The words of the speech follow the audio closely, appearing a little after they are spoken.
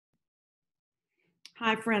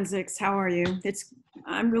Hi, Forensics. How are you?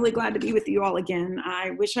 I'm really glad to be with you all again. I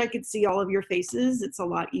wish I could see all of your faces. It's a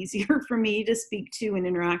lot easier for me to speak to and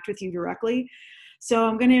interact with you directly. So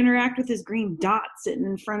I'm going to interact with this green dot sitting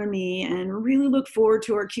in front of me and really look forward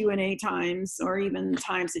to our Q&A times, or even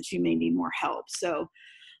times that you may need more help. So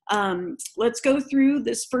let's go through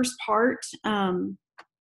this first part, and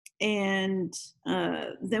then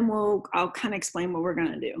I'll kind of explain what we're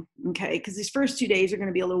going to do, okay? Because these first 2 days are going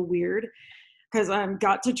to be a little weird, because I've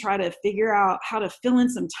got to try to figure out how to fill in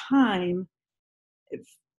some time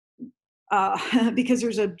because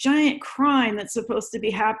there's a giant crime that's supposed to be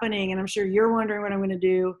happening, and I'm sure you're wondering what I'm going to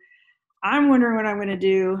do. I'm wondering what I'm going to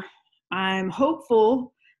do. I'm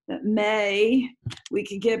hopeful that May we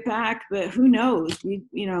can get back, but who knows?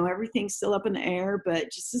 Everything's still up in the air, but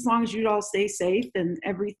just as long as you all stay safe, and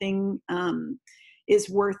everything is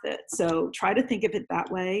worth it. So try to think of it that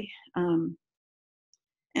way.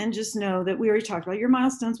 And just know that we already talked about your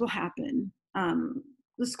milestones will happen.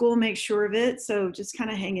 The school will make sure of it, so just kind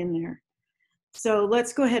of hang in there. So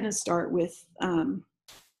let's go ahead and start with the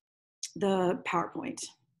PowerPoint.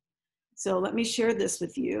 So let me share this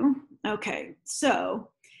with you. Okay, so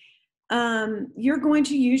you're going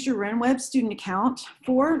to use your RenWeb student account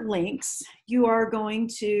for links. You are going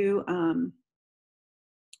to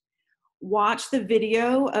watch the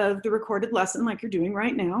video of the recorded lesson like you're doing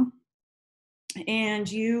right now. And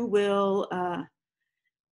you will,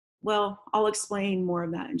 I'll explain more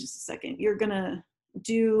of that in just a second. You're gonna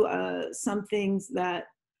do some things that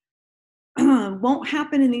won't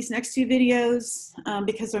happen in these next two videos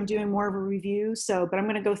because I'm doing more of a review, but I'm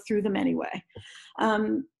gonna go through them anyway.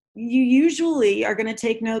 You usually are gonna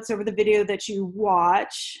take notes over the video that you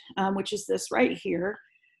watch, which is this right here.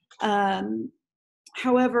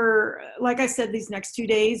 However, like I said, these next 2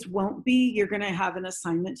 days won't be. You're going to have an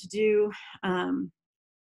assignment to do.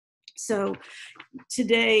 So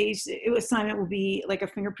today's assignment will be like a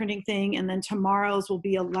fingerprinting thing, and then tomorrow's will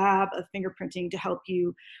be a lab of fingerprinting to help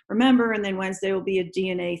you remember, and then Wednesday will be a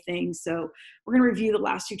DNA thing. So we're going to review the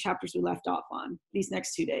last two chapters we left off on these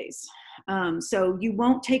next 2 days. So you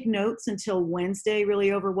won't take notes until Wednesday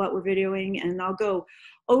really over what we're videoing, and I'll go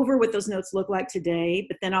over what those notes look like today,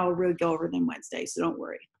 but then I'll really go over them Wednesday, so don't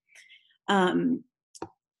worry.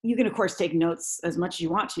 You can, of course, take notes as much as you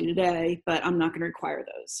want to today, but I'm not going to require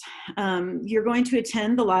those. You're going to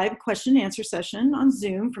attend the live question and answer session on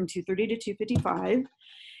Zoom from 2:30 to 2:55,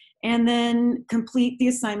 and then complete the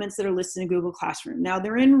assignments that are listed in Google Classroom. Now,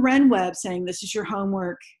 they're in RenWeb saying this is your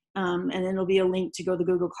homework, and then there'll be a link to go to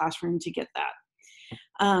the Google Classroom to get that.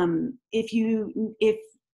 If you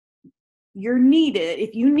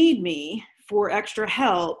need me for extra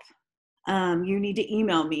help, you need to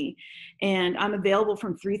email me, and I'm available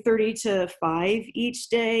from 3:30 to 5 each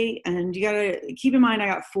day. And you gotta keep in mind, I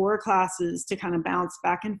got 4 classes to kind of bounce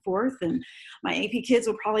back and forth, and my AP kids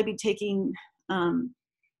will probably be taking a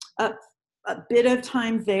bit of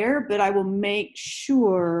time there, but I will make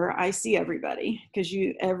sure I see everybody, because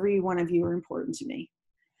every one of you are important to me.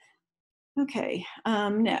 Okay,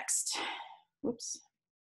 next, whoops.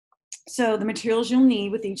 So the materials you'll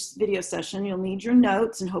need with each video session, you'll need your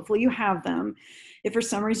notes, and hopefully you have them. If for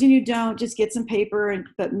some reason you don't, just get some paper,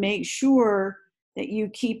 but make sure that you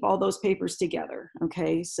keep all those papers together,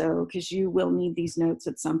 okay? So, because you will need these notes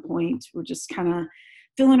at some point. We're just kind of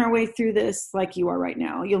filling our way through this like you are right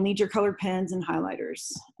now. You'll need your colored pens and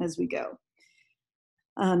highlighters as we go.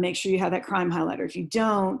 Make sure you have that crime highlighter. If you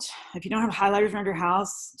don't have highlighters around your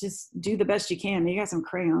house, just do the best you can. Maybe you got some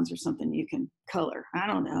crayons or something you can color. I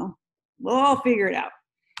don't know. We'll all figure it out.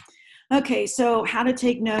 Okay, so how to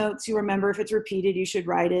take notes. You remember, if it's repeated, you should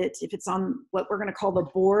write it. If it's on what we're going to call the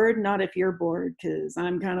board, not if you're bored, because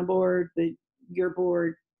I'm kind of bored, but you're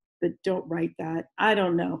bored, but don't write that. I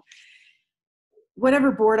don't know.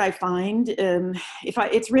 Whatever board I find, if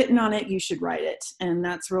it's written on it, you should write it. And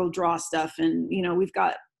that's real draw stuff. And, we've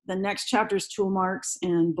got the next chapter's tool marks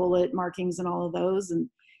and bullet markings and all of those.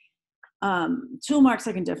 And tool marks,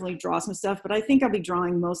 I can definitely draw some stuff, but I think I'll be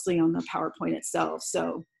drawing mostly on the PowerPoint itself.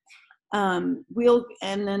 So and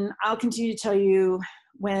then I'll continue to tell you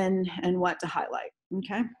when and what to highlight,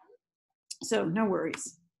 okay? So no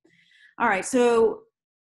worries. All right, so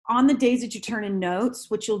on the days that you turn in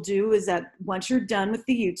notes, what you'll do is that once you're done with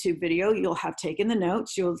the YouTube video, you'll have taken the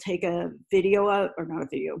notes, you'll take a video or not a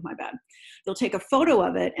video, my bad. You'll take a photo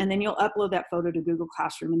of it, and then you'll upload that photo to Google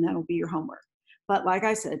Classroom, and that'll be your homework. But like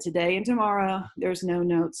I said, today and tomorrow, there's no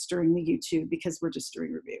notes during the YouTube because we're just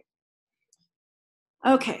doing review.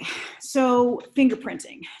 Okay, so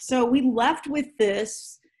fingerprinting. So we left with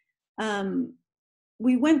this.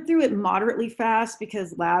 We went through it moderately fast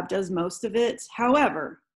because lab does most of it.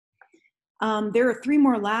 However, There are 3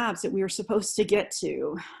 more labs that we were supposed to get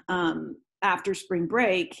to after spring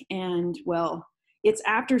break. And well, it's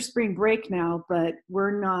after spring break now, but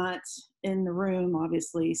we're not in the room,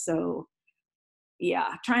 obviously. So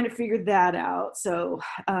yeah, trying to figure that out. So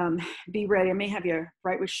be ready. I may have you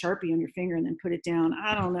write with Sharpie on your finger and then put it down.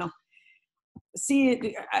 I don't know. See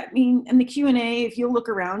it. I mean, in the Q&A, if you look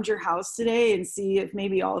around your house today and see if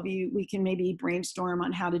maybe all of you, we can maybe brainstorm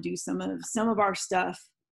on how to do some of our stuff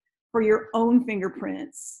for your own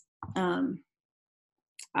fingerprints.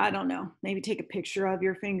 I don't know, maybe take a picture of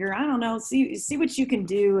your finger. I don't know, see what you can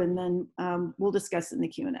do, and then we'll discuss it in the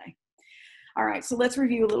Q&A. All right, so let's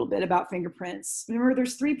review a little bit about fingerprints. Remember,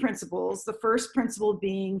 there's 3 principles. The first principle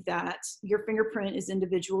being that your fingerprint is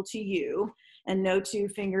individual to you, and no 2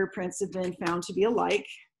 fingerprints have been found to be alike.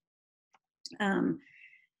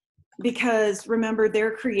 Because remember,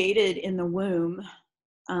 they're created in the womb,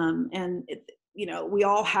 and we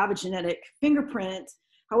all have a genetic fingerprint.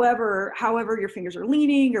 However, your fingers are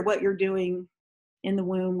leaning or what you're doing in the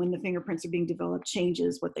womb when the fingerprints are being developed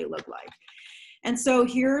changes what they look like. And so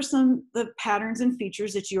here are some of the patterns and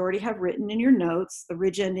features that you already have written in your notes: the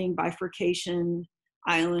ridge ending, bifurcation,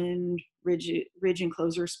 island, ridge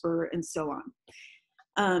enclosure, spur, and so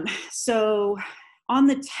on. So on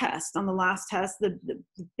the test, on the last test, the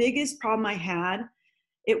biggest problem I had,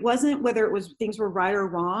 it wasn't whether it was things were right or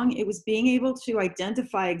wrong. It was being able to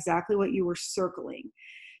identify exactly what you were circling.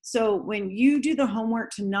 So when you do the homework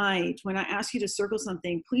tonight, when I ask you to circle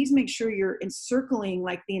something, please make sure you're encircling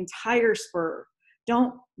like the entire spur.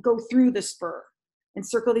 Don't go through the spur.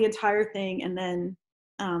 Encircle the entire thing and then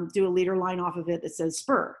do a leader line off of it that says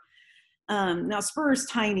spur. Now spur is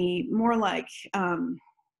tiny, more like, I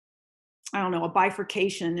don't know, a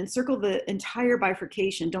bifurcation. Encircle the entire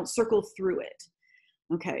bifurcation. Don't circle through it.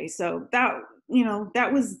 Okay, so that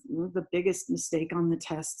was the biggest mistake on the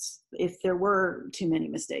tests, if there were too many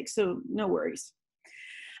mistakes, so no worries.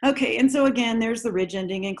 Okay, and so again, there's the ridge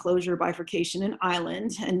ending, enclosure, bifurcation, and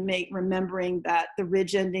island, and remembering that the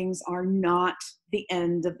ridge endings are not the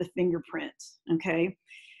end of the fingerprint, okay?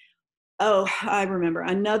 Oh, I remember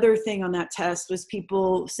another thing on that test was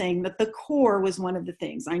people saying that the core was one of the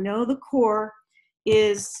things. I know the core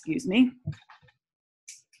is, excuse me,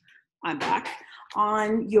 I'm back,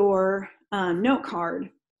 on your note card.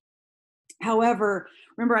 However,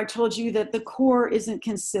 remember I told you that the core isn't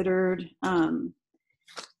considered,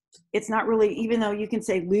 it's not really, even though you can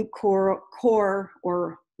say loop core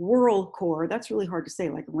or whorl core, that's really hard to say,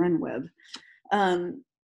 like Renweb.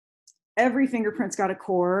 Every fingerprint's got a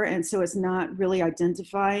core, and so it's not really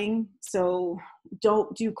identifying. So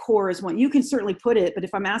don't do core as one. You can certainly put it, but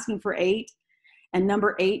if I'm asking for 8 and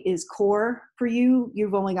number 8 is core for you,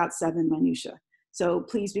 you've only got 7 minutia. So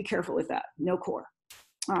please be careful with that. No core.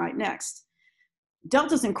 All right, next.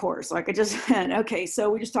 Deltas and cores, like I just said. Okay, so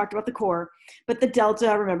we just talked about the core, but the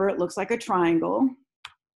delta, remember, it looks like a triangle.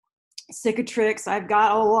 Cicatrix, I've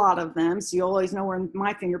got a lot of them, so you always know where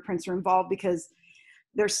my fingerprints are involved because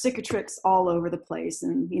there's cicatrix all over the place.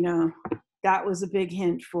 And, that was a big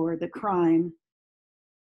hint for the crime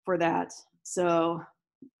for that. So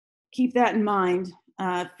keep that in mind.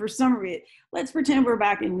 For some reason, let's pretend we're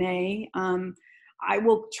back in May. I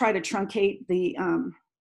will try to truncate the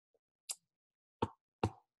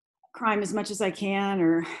crime as much as I can,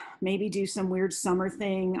 or maybe do some weird summer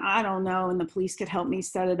thing. I don't know. And the police could help me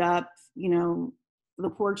set it up. The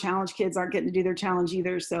poor challenge kids aren't getting to do their challenge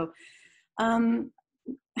either. So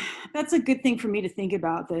that's a good thing for me to think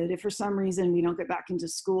about, that if for some reason we don't get back into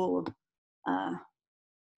school,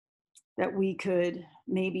 that we could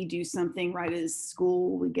maybe do something right as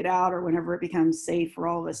school we get out, or whenever it becomes safe for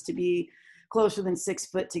all of us to be closer than 6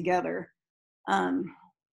 foot together. I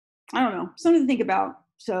don't know, something to think about.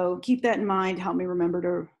 So keep that in mind. Help me remember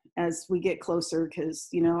to, as we get closer, because,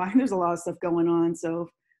 there's a lot of stuff going on. So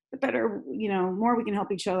the better, more we can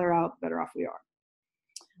help each other out, the better off we are.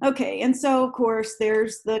 Okay, and so of course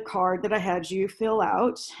there's the card that I had you fill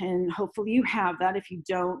out, and hopefully you have that. If you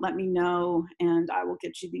don't, let me know and I will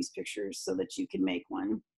get you these pictures so that you can make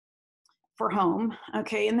one for home.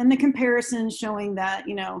 Okay, and then the comparison showing that,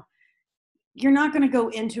 you're not going to go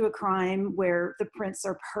into a crime where the prints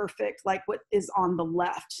are perfect like what is on the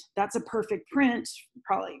left. That's a perfect print,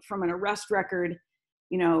 probably from an arrest record.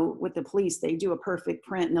 With the police, they do a perfect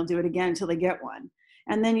print and they'll do it again until they get one.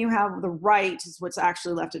 And then you have the right is what's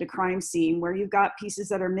actually left at a crime scene, where you've got pieces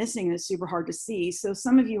that are missing and it's super hard to see. So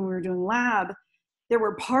some of you, when we were doing lab, there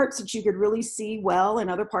were parts that you could really see well and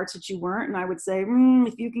other parts that you weren't. And I would say,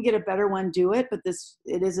 if you can get a better one, do it. But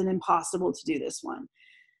it isn't impossible to do this one.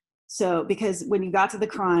 So, because when you got to the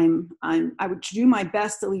crime, I would do my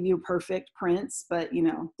best to leave you perfect prints, but you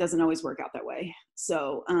know, doesn't always work out that way.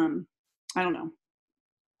 So, I don't know.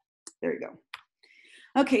 There you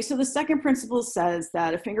go. Okay, so the second principle says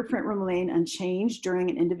that a fingerprint will remain unchanged during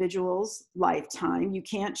an individual's lifetime. You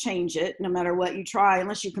can't change it no matter what you try,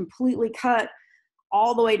 unless you completely cut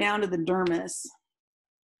all the way down to the dermis.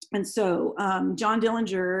 And so John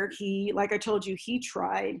Dillinger, like I told you, he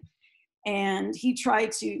tried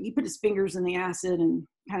he put his fingers in the acid and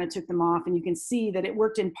kind of took them off, and you can see that it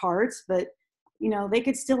worked in parts, but you know, they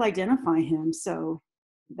could still identify him. So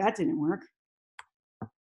that didn't work.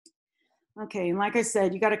 Okay, and like I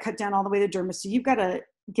said, you got to cut down all the way to dermis. So you've got to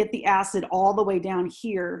get the acid all the way down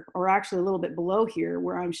here, or actually a little bit below here,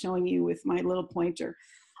 where I'm showing you with my little pointer,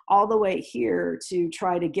 all the way here to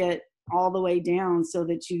try to get all the way down so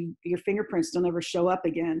that your fingerprints don't ever show up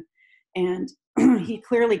again. And he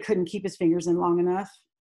clearly couldn't keep his fingers in long enough.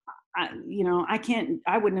 I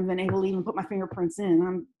wouldn't have been able to even put my fingerprints in.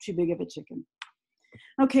 I'm too big of a chicken.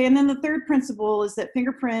 Okay, and then the third principle is that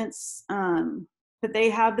fingerprints, that they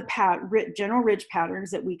have the general ridge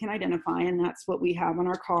patterns that we can identify, and that's what we have on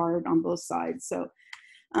our card on both sides. So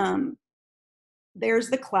there's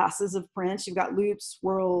the classes of prints. You've got loops,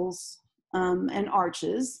 swirls, and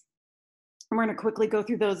arches. And we're going to quickly go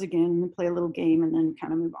through those again and play a little game and then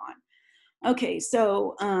kind of move on. Okay,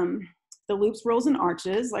 so the loops, swirls, and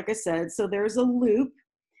arches, like I said, so there's a loop.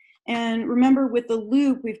 And remember, with the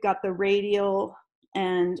loop, we've got the radial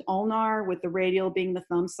and ulnar, with the radial being the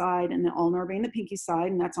thumb side and the ulnar being the pinky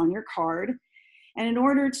side, and that's on your card. And in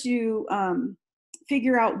order to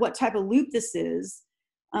figure out what type of loop this is,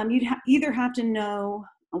 you'd either have to know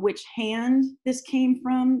which hand this came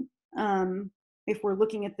from, if we're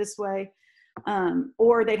looking at this way,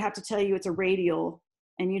 or they'd have to tell you it's a radial,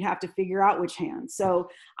 and you'd have to figure out which hand. So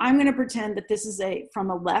I'm going to pretend that this is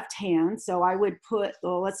from a left hand. So I would put,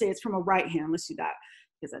 well, let's say it's from a right hand. Let's do that,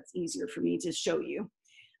 because that's easier for me to show you.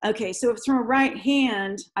 Okay, so if it's from a right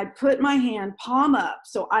hand, I put my hand palm up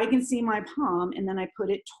so I can see my palm, and then I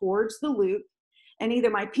put it towards the loop, and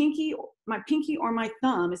either my pinky or my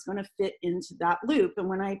thumb is going to fit into that loop. And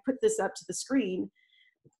when I put this up to the screen,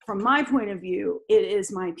 from my point of view, it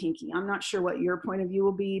is my pinky. I'm not sure what your point of view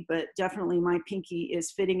will be, but definitely my pinky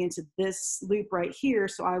is fitting into this loop right here.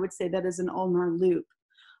 So I would say that is an ulnar loop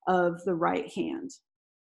of the right hand.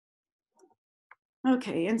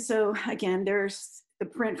 Okay, and so again, there's the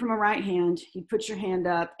print from a right hand. You put your hand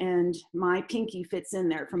up, and my pinky fits in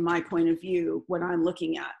there from my point of view, what I'm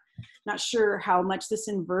looking at. Not sure how much this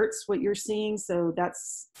inverts what you're seeing, so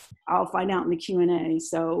I'll find out in the Q&A.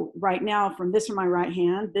 So right now, from my right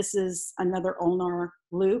hand, this is another ulnar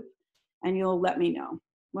loop, and you'll let me know.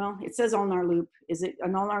 Well, it says ulnar loop. Is it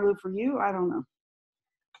an ulnar loop for you? I don't know.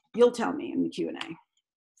 You'll tell me in the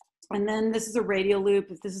Q&A. And then this is a radial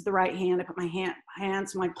loop. If this is the right hand, I put my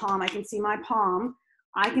hands to my palm. I can see my palm.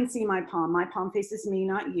 I can see my palm. My palm faces me,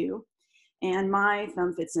 not you. And my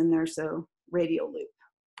thumb fits in there, so radial loop.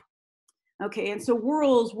 Okay, and so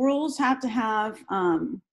whirls have to have,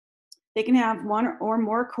 they can have one or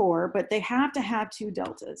more core, but they have to have two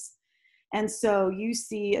deltas. And so you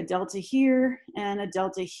see a delta here and a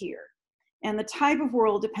delta here. And the type of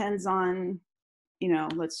whirl depends on,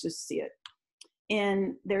 let's just see it.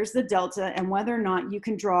 And there's the delta, and whether or not you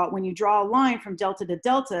can draw, when you draw a line from delta to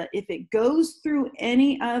delta, if it goes through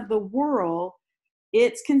any of the whirl,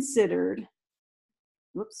 it's considered,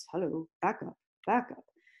 back up.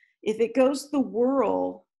 If it goes the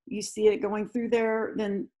whirl, you see it going through there,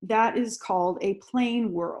 then that is called a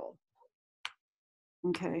plane whirl.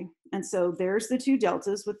 Okay, and so there's the two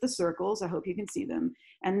deltas with the circles. I hope you can see them.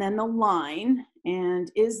 And then the line,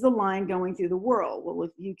 and is the line going through the whirl? Well,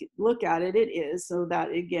 if you look at it, it is. So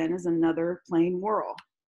that again is another plane whirl.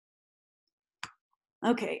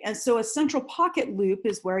 Okay, and so a central pocket loop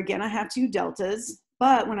is where, again, I have two deltas,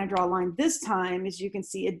 but when I draw a line this time, as you can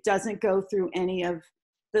see, it doesn't go through any of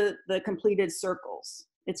the completed circles.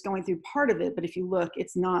 It's going through part of it, but if you look,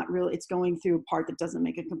 it's not really, it's going through a part that doesn't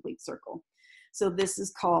make a complete circle. So this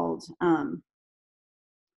is called,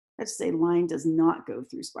 let's say line does not go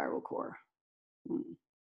through spiral core.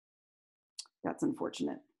 That's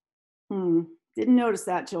unfortunate. Didn't notice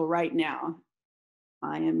that till right now.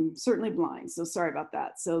 I am certainly blind, so sorry about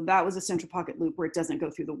that. So that was a central pocket loop where it doesn't go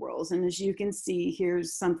through the whirls. And as you can see,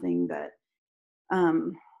 here's something that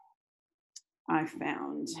I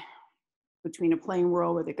found between a plane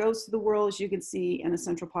whirl where it goes through the whirl, as you can see, and a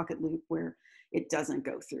central pocket loop where it doesn't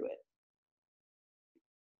go through it.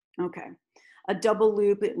 Okay, a double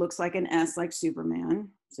loop, it looks like an S like Superman.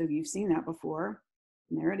 So you've seen that before.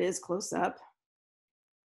 And there it is, close up.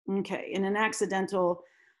 Okay, in an accidental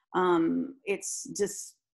It's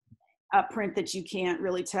just a print that you can't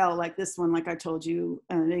really tell, like this one, like I told you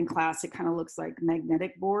in class, it kind of looks like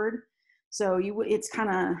magnetic board. So it's kind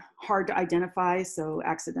of hard to identify, so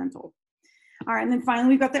accidental. All right, and then finally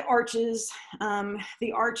we've got the arches.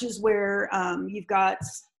 The arches where you've got,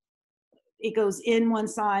 it goes in one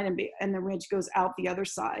side and the ridge goes out the other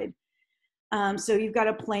side. So you've got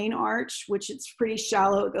a plain arch, which it's pretty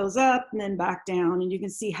shallow. It goes up and then back down, and you can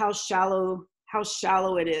see how shallow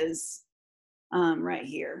it is right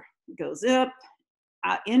here. It goes up,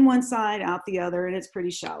 in one side, out the other, and it's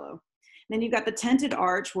pretty shallow. And then you've got the tented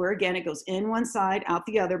arch where, again, it goes in one side, out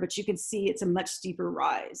the other, but you can see it's a much steeper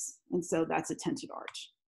rise. And so that's a tented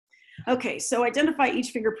arch. Okay, so identify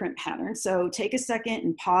each fingerprint pattern. So take a second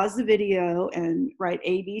and pause the video and write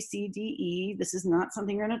A, B, C, D, E. This is not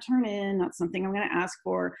something you're gonna turn in, not something I'm gonna ask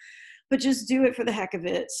for, but just do it for the heck of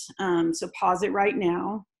it. So pause it right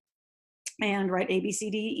now and write A, B, C,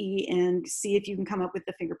 D, E and see if you can come up with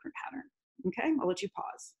the fingerprint pattern. Okay, I'll let you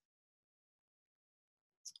pause.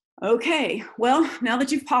 Okay, well, now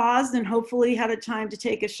that you've paused and hopefully had a time to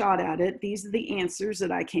take a shot at it, these are the answers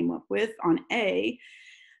that I came up with on A.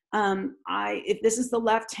 If this is the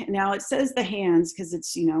left, now it says the hands because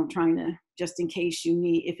it's, you know, trying to, just in case you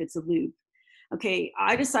need, if it's a loop. Okay,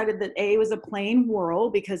 I decided that A was a plain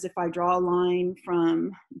whorl because if I draw a line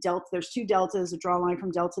from delta, there's two deltas, I draw a line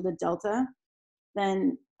from delta to delta,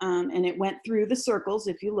 then, and it went through the circles,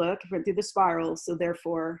 if you look, it went through the spirals, so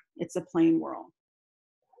therefore it's a plain whorl.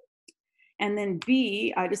 And then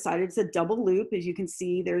B, I decided it's a double loop. As you can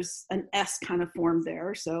see, there's an S kind of formed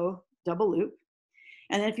there, so double loop.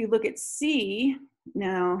 And then if you look at C,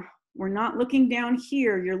 now we're not looking down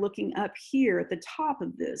here, you're looking up here at the top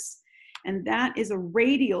of this, and that is a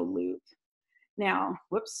radial loop. Now,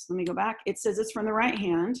 whoops, let me go back. It says it's from the right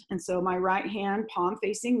hand, and so my right hand, palm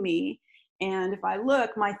facing me, and if I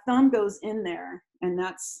look, my thumb goes in there, and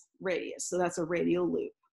that's radius, so that's a radial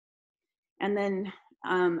loop. And then,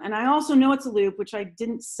 and I also know it's a loop, which I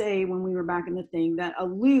didn't say when we were back in the thing, that a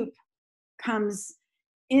loop comes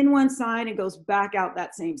in one side and goes back out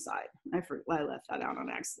that same side. I left that out on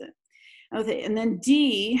accident. Okay, and then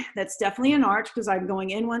D, that's definitely an arch because I'm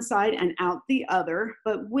going in one side and out the other,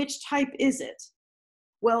 but which type is it?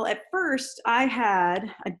 Well, at first I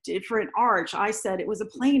had a different arch. I said it was a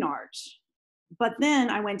plain arch, but then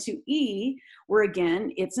I went to E, where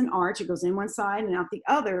again, it's an arch. It goes in one side and out the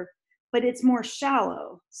other, but it's more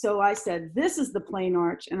shallow. So I said, this is the plain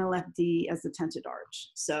arch, and I left D as the tented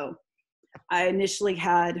arch. So I initially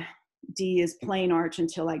had D as plain arch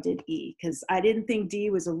until I did E, because I didn't think D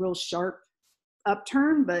was a real sharp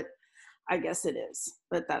upturn, but I guess it is,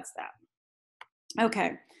 but that's that.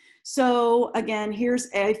 Okay, so again, here's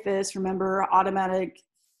AFIS, remember, automatic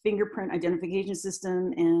fingerprint identification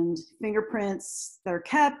system, and fingerprints that are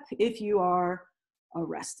kept if you are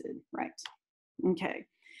arrested, right? Okay.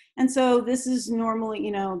 And so this is normally,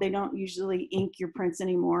 you know, they don't usually ink your prints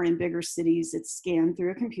anymore in bigger cities. It's scanned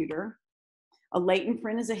through a computer. A latent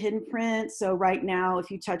print is a hidden print. So right now,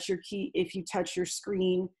 if you touch your key, if you touch your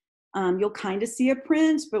screen, you'll kind of see a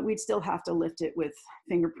print, but we'd still have to lift it with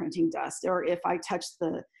fingerprinting dust. Or if I touch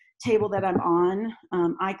the table that I'm on,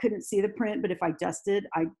 I couldn't see the print, but if I dusted,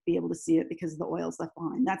 I'd be able to see it because the oil's left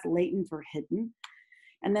behind. That's latent or hidden.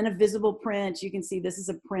 And then a visible print, you can see this is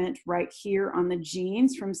a print right here on the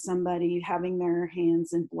jeans from somebody having their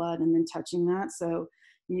hands in blood and then touching that. So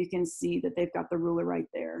you can see that they've got the ruler right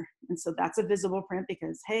there. And so that's a visible print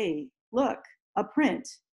because, hey, look, a print.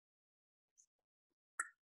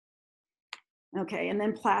 Okay, and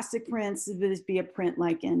then plastic prints would be a print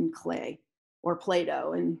like in clay or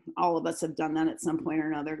Play-Doh, and all of us have done that at some point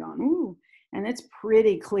or another, gone, ooh, and it's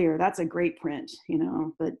pretty clear. That's a great print, you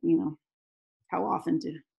know, but, you know, how often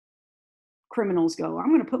do criminals go, I'm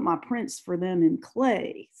going to put my prints for them in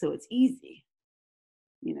clay so it's easy?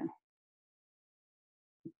 You know,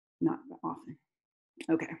 not often.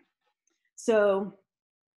 Okay. So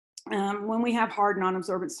when we have hard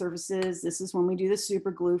non-absorbent surfaces, this is when we do the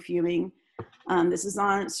super glue fuming. This is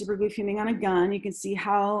on super glue fuming on a gun. You can see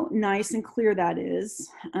how nice and clear that is.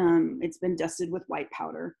 It's been dusted with white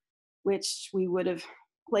powder, which we would have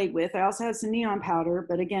played with. I also have some neon powder,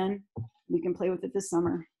 but again, we can play with it this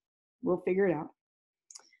summer. We'll figure it out.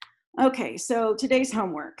 Okay, so today's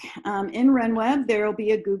homework. In RenWeb, there will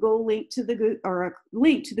be a Google link to the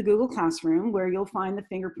link to the Google Classroom where you'll find the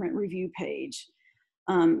fingerprint review page.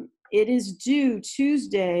 It is due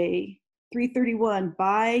Tuesday, 3:31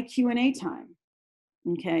 by Q&A time.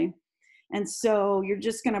 Okay, and so you're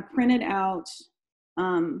just going to print it out,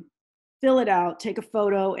 fill it out, take a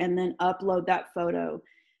photo, and then upload that photo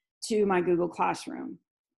to my Google Classroom.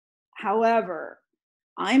 However,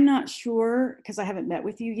 I'm not sure, because I haven't met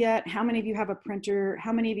with you yet, how many of you have a printer,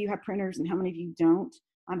 how many of you have printers, and how many of you don't.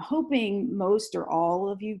 I'm hoping most or all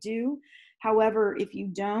of you do. However, if you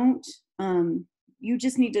don't, you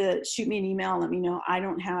just need to shoot me an email and let me know. I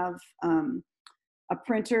don't have a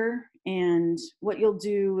printer, and what you'll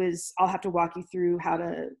do is I'll have to walk you through how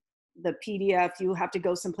to, the PDF, you'll have to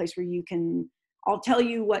go someplace where you can, I'll tell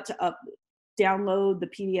you what to download the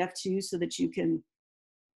PDF to so that you can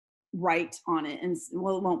write on it. And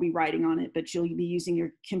well, it won't be writing on it, but you'll be using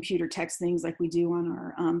your computer text things like we do on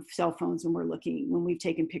our cell phones when we've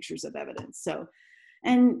taken pictures of evidence. So,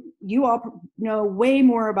 and you all know way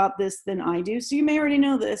more about this than I do, so you may already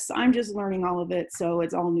know this. I'm just learning all of it, so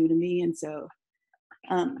it's all new to me, and so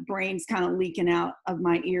brain's kind of leaking out of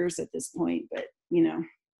my ears at this point, but you know,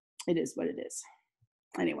 it is what it is.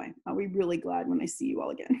 Anyway, I'll be really glad when I see you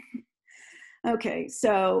all again. Okay,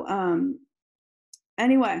 so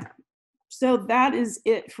anyway, so that is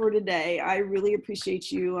it for today. I really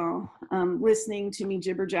appreciate you all listening to me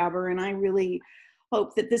jibber jabber, and I really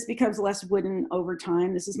hope that this becomes less wooden over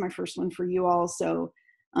time. This is my first one for you all, so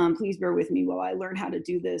please bear with me while I learn how to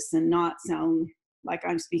do this and not sound like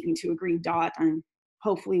I'm speaking to a green dot. I'm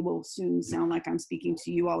hopefully will soon sound like I'm speaking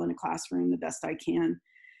to you all in a classroom the best I can.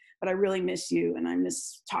 But I really miss you, and I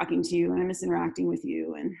miss talking to you, and I miss interacting with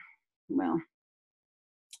you, and well,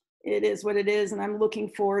 it is what it is, and I'm looking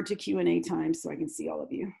forward to Q&A time so I can see all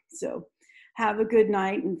of you. So have a good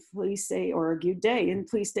night, and please stay, or a good day, and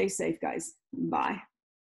please stay safe, guys. Bye.